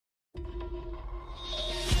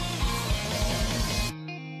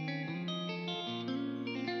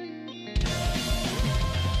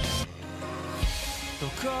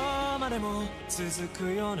こまでも続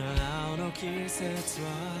くような青の季節は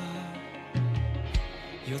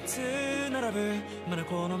4つ並ぶ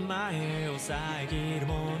眼の前を遮る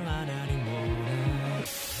ものは何もない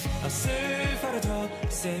アスファルト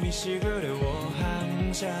セミしぐれを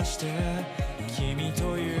反射して君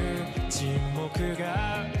という沈黙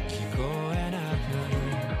が聞こえなくな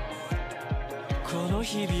るこの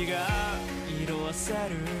日々が色あせる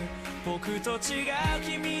僕と違う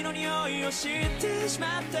君の匂いを知ってし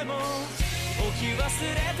まっても置き忘れて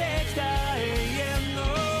きた永遠の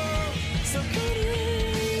底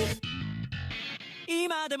に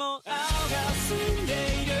今でも青が澄んで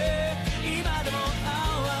いる今でも青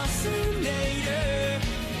は澄んでいる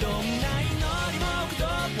どんな祈りも言葉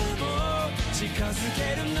も近づけ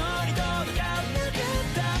るの